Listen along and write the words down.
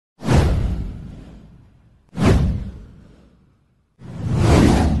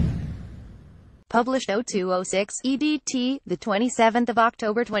published 0206 EDT, the 27th of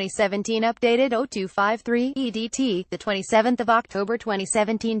October 2017, updated 0253 EDT, the 27th of October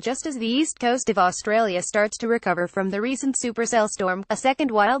 2017. Just as the east coast of Australia starts to recover from the recent supercell storm, a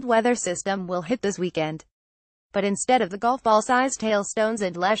second wild weather system will hit this weekend. But instead of the golf ball-sized hailstones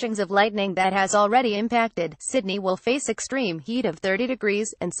and lashings of lightning that has already impacted, Sydney will face extreme heat of 30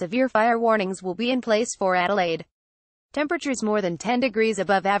 degrees, and severe fire warnings will be in place for Adelaide. Temperatures more than 10 degrees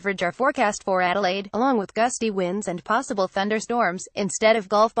above average are forecast for Adelaide, along with gusty winds and possible thunderstorms. Instead of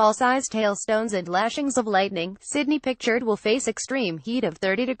golf ball-sized hailstones and lashings of lightning, Sydney pictured will face extreme heat of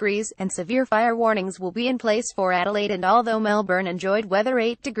 30 degrees, and severe fire warnings will be in place for Adelaide. And although Melbourne enjoyed weather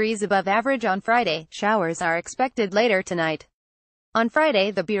 8 degrees above average on Friday, showers are expected later tonight. On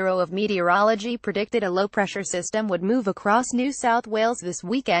Friday, the Bureau of Meteorology predicted a low-pressure system would move across New South Wales this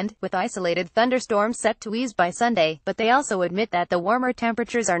weekend, with isolated thunderstorms set to ease by Sunday, but they also admit that the warmer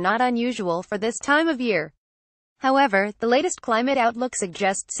temperatures are not unusual for this time of year. However, the latest climate outlook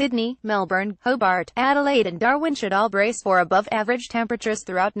suggests Sydney, Melbourne, Hobart, Adelaide and Darwin should all brace for above-average temperatures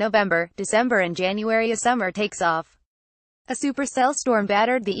throughout November, December and January as summer takes off. A supercell storm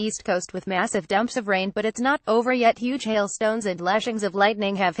battered the east coast with massive dumps of rain, but it's not over yet. Huge hailstones and lashings of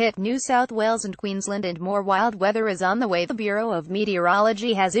lightning have hit New South Wales and Queensland, and more wild weather is on the way. The Bureau of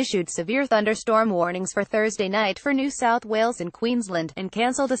Meteorology has issued severe thunderstorm warnings for Thursday night for New South Wales and Queensland, and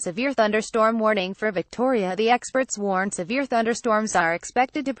cancelled a severe thunderstorm warning for Victoria. The experts warn severe thunderstorms are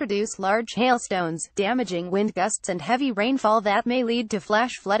expected to produce large hailstones, damaging wind gusts and heavy rainfall that may lead to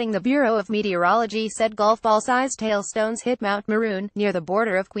flash flooding. The Bureau of Meteorology said golf ball-sized hailstones hit Mount Maroon, near the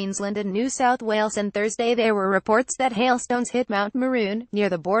border of Queensland and New South Wales, and Thursday there were reports that hailstones hit Mount Maroon, near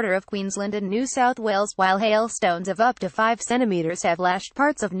the border of Queensland and New South Wales, while hailstones of up to 5 centimeters have lashed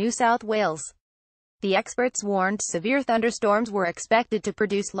parts of New South Wales. The experts warned severe thunderstorms were expected to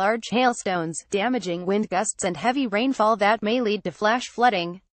produce large hailstones, damaging wind gusts and heavy rainfall that may lead to flash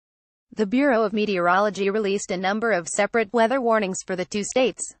flooding. The Bureau of Meteorology released a number of separate weather warnings for the two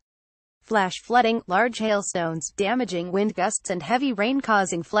states. Flash flooding, large hailstones, damaging wind gusts and heavy rain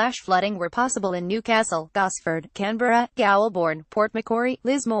causing flash flooding were possible in Newcastle, Gosford, Canberra, Goulburn, Port Macquarie,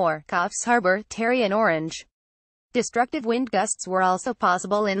 Lismore, Coffs Harbour, Terry and Orange. Destructive wind gusts were also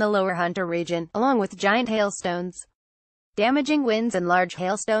possible in the Lower Hunter region, along with giant hailstones. Damaging winds and large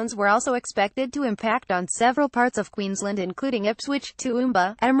hailstones were also expected to impact on several parts of Queensland, including Ipswich,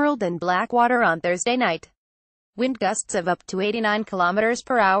 Toowoomba, Emerald and Blackwater on Thursday night. Wind gusts of up to 89 km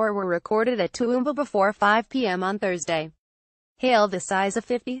per hour were recorded at Toowoomba before 5 p.m. on Thursday. Hail the size of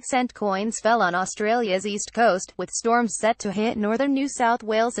 50-cent coins fell on Australia's east coast, with storms set to hit northern New South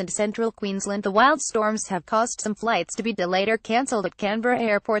Wales and central Queensland. The wild storms have caused some flights to be delayed or cancelled at Canberra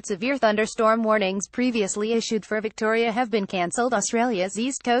Airport. Severe thunderstorm warnings previously issued for Victoria have been cancelled. Australia's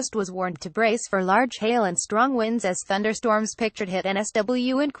east coast was warned to brace for large hail and strong winds as thunderstorms pictured hit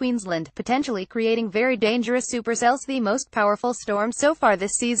NSW in Queensland, potentially creating very dangerous supercells. The most powerful storm so far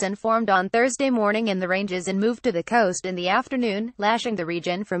this season formed on Thursday morning in the ranges and moved to the coast in the afternoon, lashing the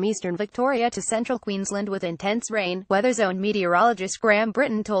region from eastern Victoria to central Queensland with intense rain, Weather Zone meteorologist Graham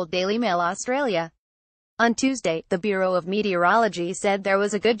Britton told Daily Mail Australia. On Tuesday, the Bureau of Meteorology said there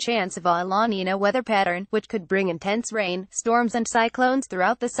was a good chance of a La Nina weather pattern, which could bring intense rain, storms and cyclones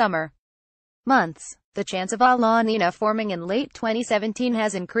throughout the summer months. The chance of a La Nina forming in late 2017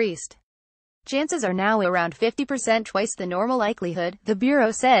 has increased. Chances are now around 50%, twice the normal likelihood, the Bureau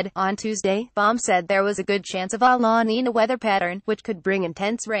said. On Tuesday, BOM said there was a good chance of a La Nina weather pattern, which could bring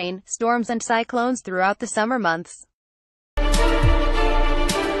intense rain, storms and cyclones throughout the summer months.